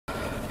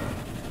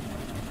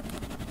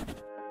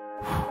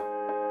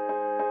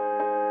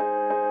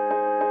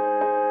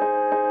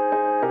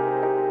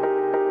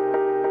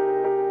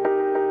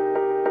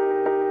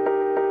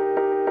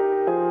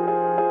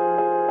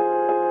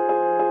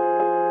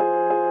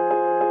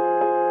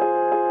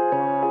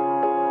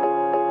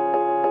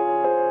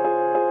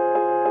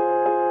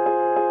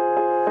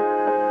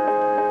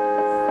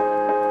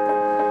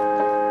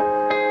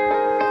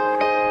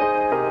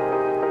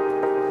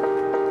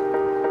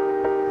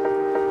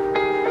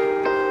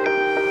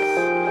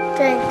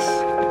Thanks.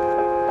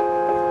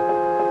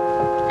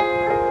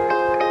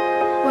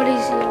 What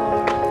is your...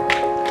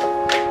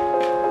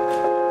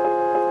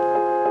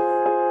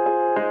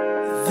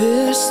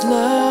 This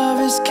love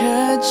is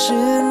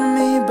catching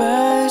me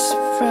by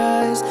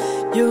surprise.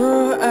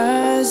 Your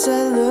eyes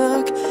I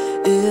look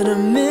in a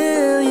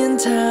million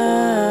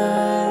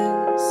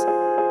times.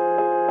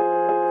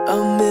 A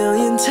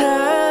million times.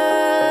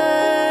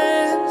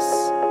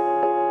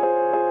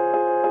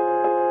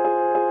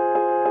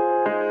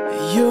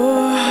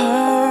 Your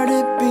heart,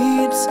 it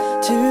beats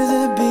to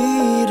the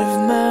beat of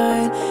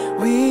mine.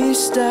 We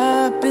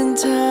stop in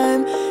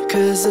time,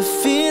 'cause the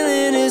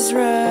feeling is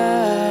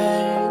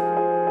right.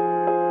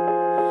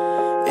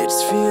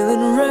 It's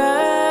feeling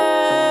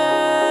right.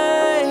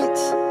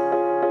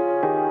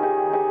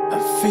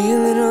 I'm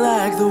feeling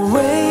like the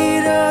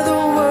weight of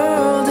the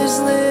world is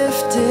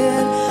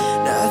lifted.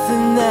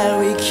 Nothing that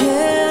we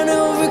can't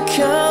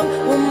overcome.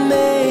 We'll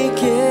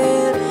make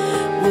it.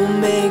 We'll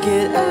make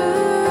it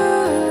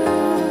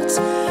out,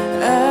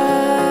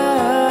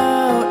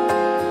 out.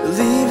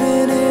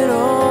 Leaving it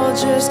all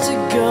just to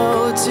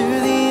go to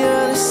the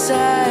other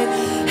side.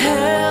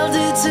 Held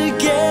it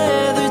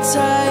together,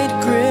 tight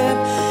grip.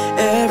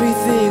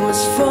 Everything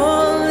was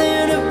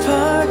falling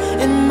apart,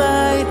 it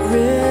might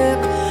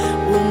rip.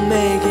 We'll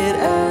make it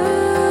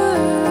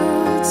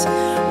out,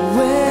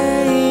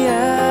 way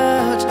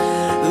out.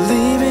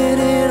 Leaving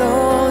it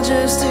all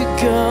just to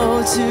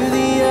go to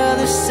the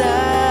other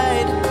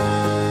side.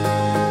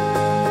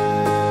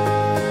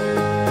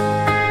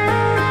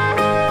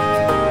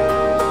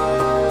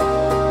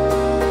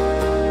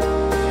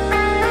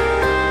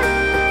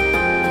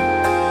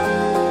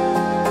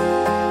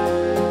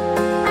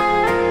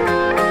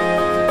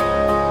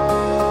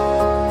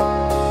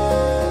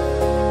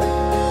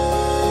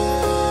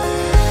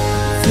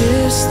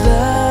 This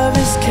love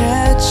is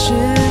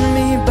catching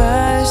me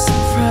by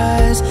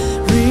surprise.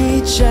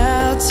 Reach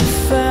out to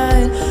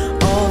find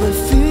all the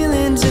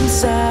feelings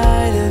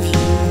inside of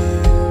you.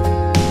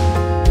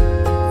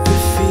 The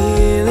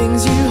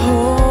feelings you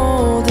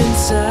hold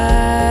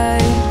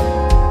inside.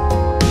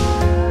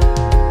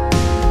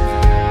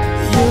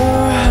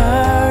 Your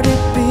heart,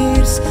 it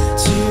beats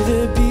to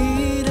the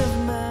beat of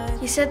mine.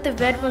 You said the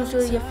red ones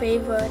were your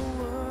favorite.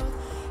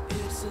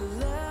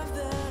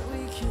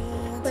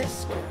 But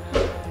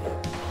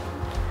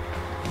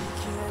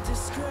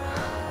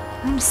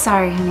I'm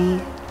sorry, honey.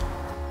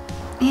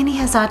 Annie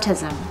has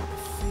autism.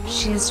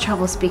 She has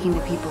trouble speaking to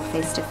people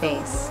face to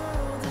face.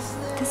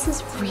 This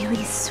is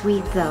really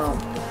sweet, though.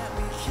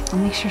 I'll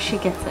make sure she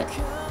gets it.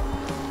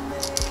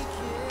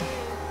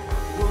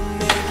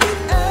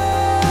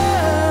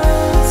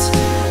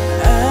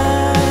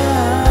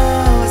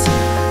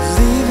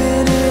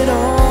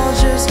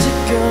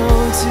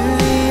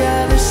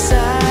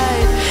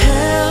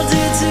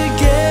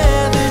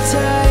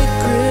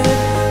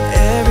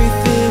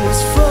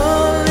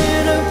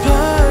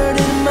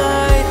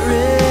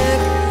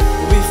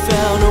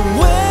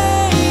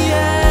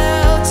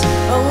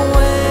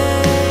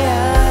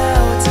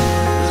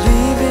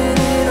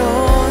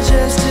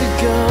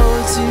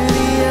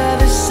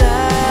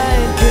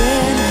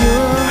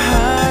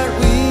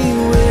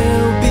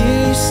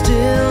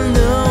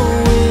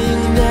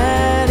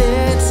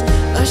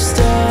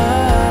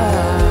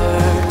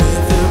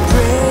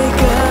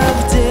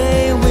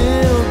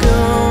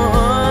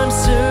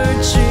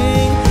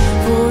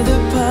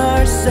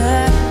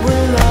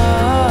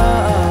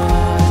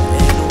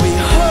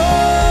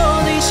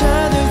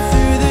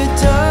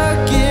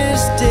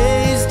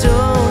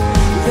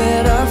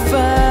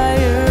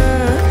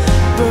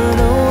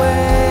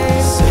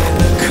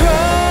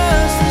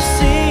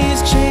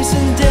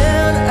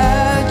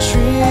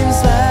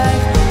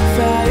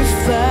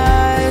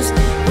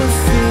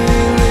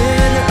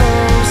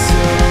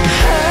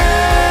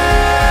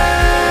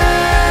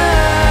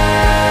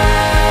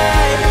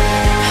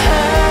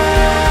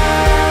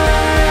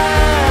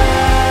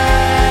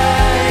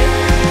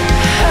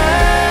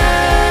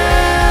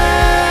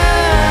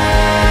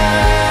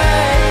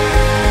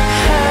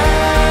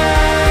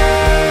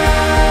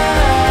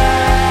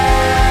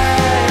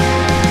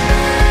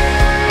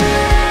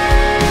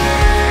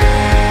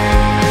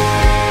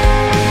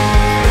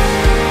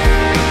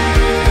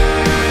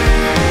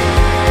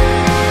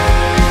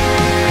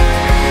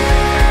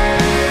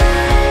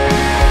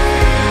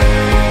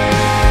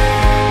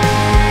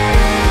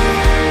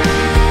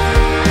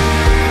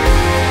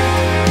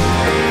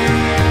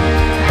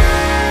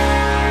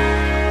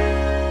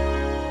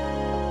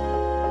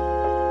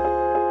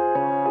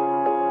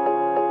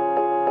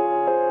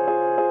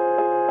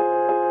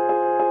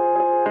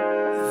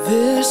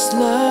 This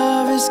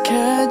love is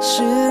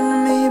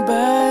catching me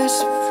by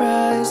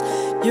surprise.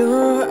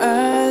 Your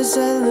eyes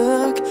I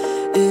look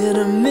in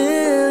a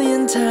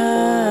million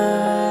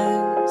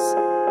times.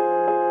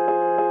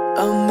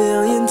 A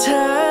million times.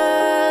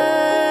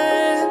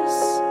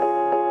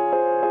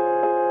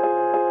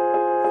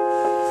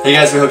 Hey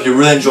guys, we hope you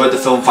really enjoyed the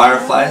film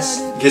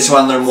Fireflies. In case you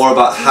want to learn more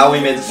about how we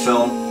made the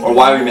film or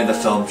why we made the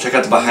film, check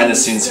out the behind the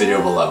scenes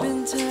video below.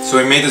 So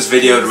we made this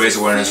video to raise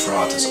awareness for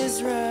autism.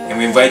 and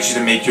we invite you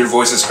to make your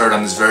voices heard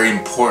on this very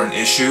important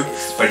issue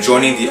by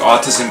joining the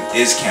Autism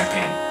Is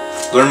campaign.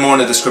 Learn more in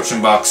the description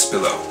box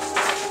below.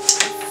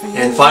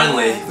 And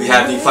finally, we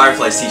have the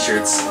Fireflies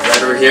t-shirts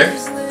right over here.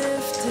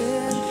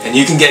 And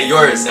you can get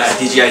yours at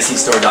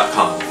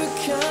dgicstore.com.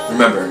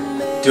 Remember,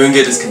 doing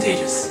good is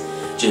contagious.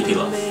 JP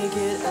Love.